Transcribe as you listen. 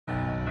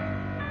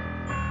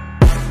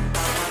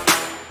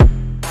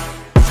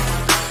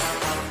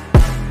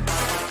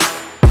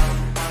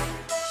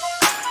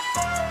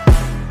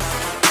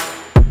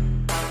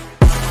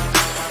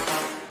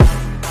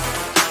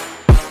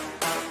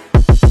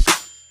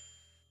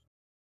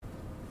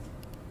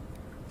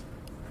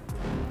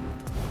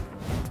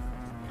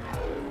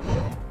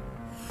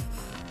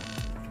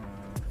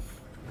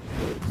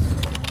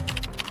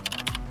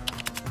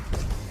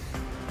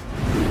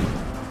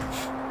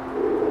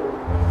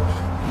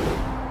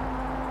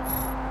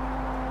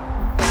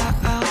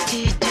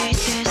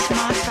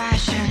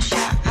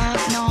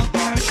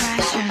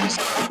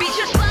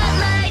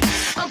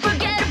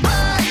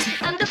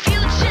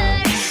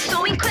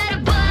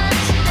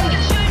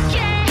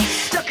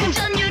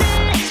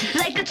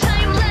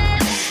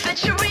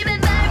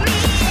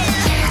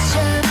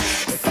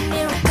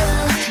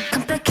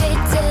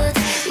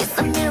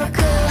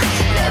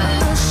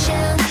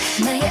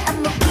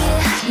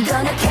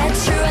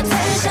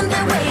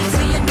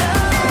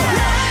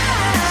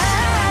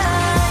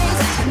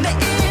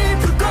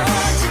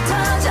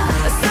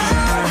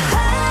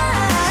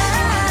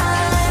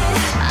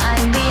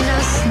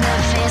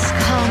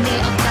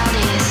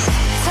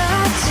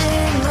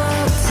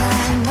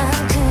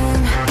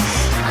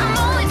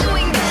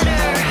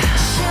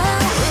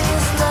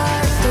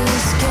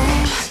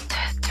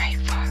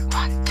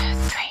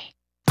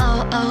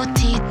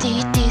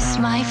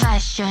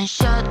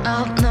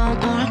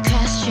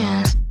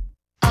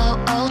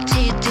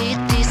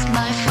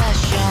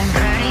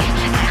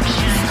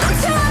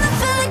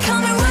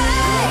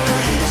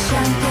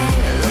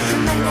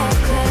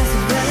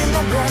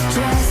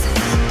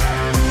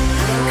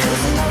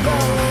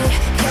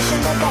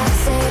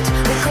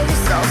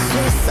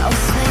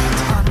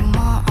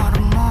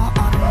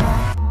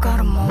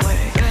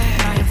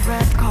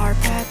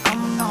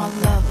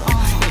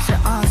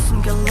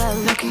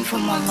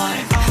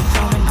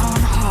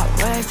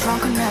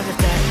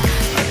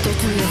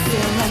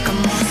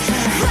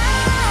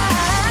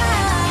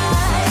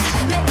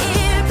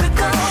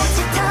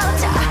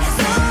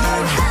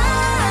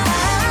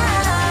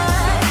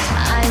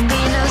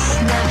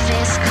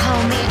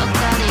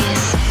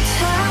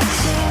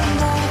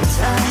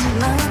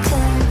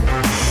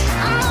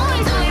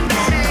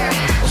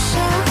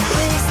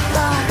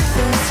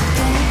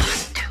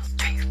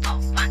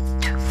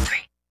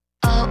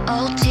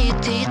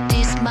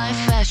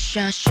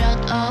passion.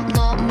 Shut up,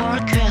 no more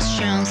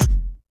questions.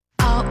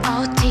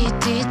 Ootd,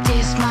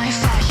 this my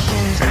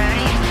fashion.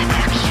 Ready?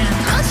 Action.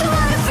 Don't you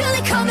wanna feel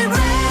it coming right?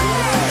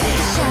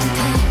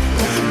 Champagne,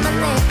 look at my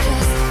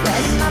necklace,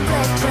 red in my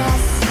black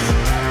dress.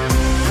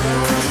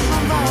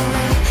 I'm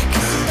rolling,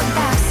 kissing the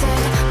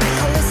backside. My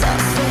color's so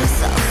sweet,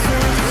 so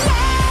sweet.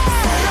 Yeah!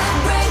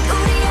 Celebrate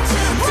우리의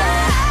축제.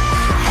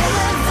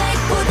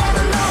 Elevate 보다도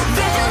높게.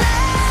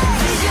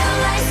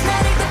 Visualize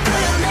나를 더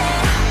표현해.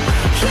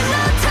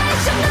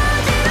 Hypnotize 좀 더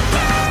어지럽게.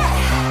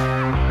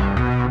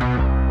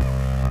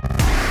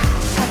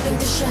 Popping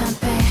the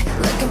champagne,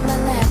 look at my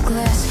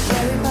necklace,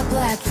 wearing my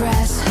black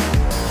dress.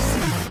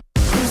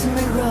 Cruising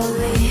me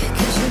rolling,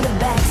 catching the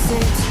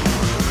backseat.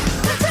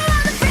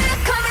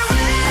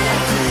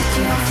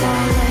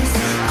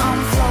 I'm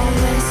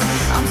flawless,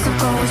 I'm so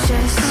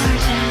gorgeous.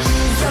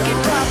 여기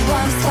봐봐,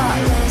 I'm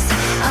spotless,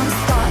 I'm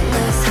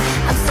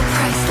so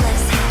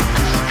priceless.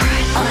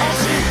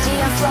 Ootd,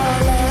 I'm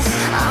flawless,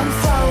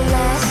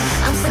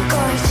 I'm so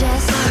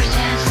gorgeous.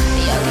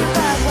 여기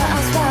봐봐,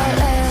 I'm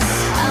spotless,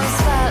 I'm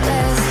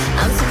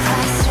so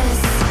priceless,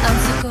 I'm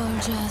so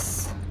gorgeous.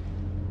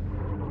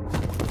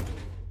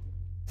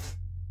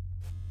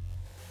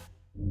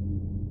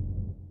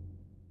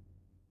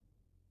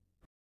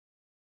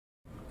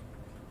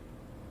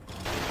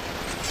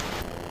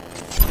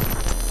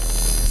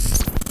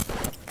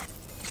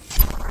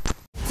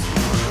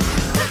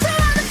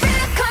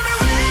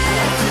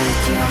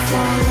 I'm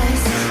flawless.